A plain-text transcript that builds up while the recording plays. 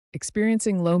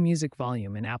Experiencing low music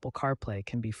volume in Apple CarPlay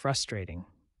can be frustrating.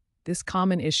 This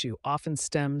common issue often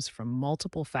stems from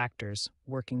multiple factors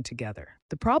working together.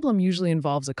 The problem usually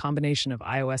involves a combination of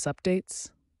iOS updates,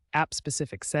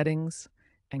 app-specific settings,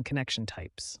 and connection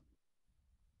types.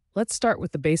 Let's start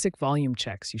with the basic volume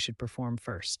checks you should perform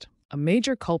first. A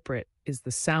major culprit is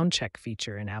the sound check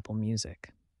feature in Apple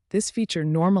Music. This feature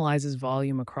normalizes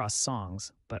volume across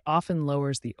songs, but often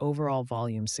lowers the overall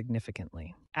volume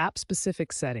significantly.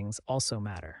 App-specific settings also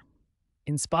matter.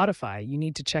 In Spotify, you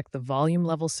need to check the volume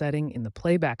level setting in the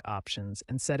playback options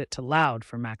and set it to loud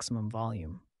for maximum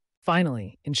volume.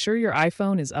 Finally, ensure your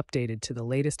iPhone is updated to the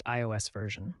latest iOS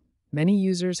version. Many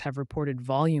users have reported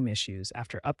volume issues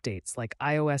after updates like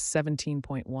iOS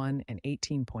 17.1 and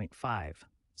 18.5,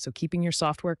 so keeping your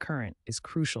software current is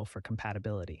crucial for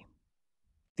compatibility.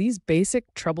 These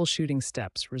basic troubleshooting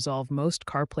steps resolve most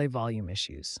CarPlay volume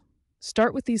issues.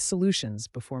 Start with these solutions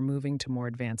before moving to more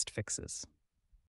advanced fixes.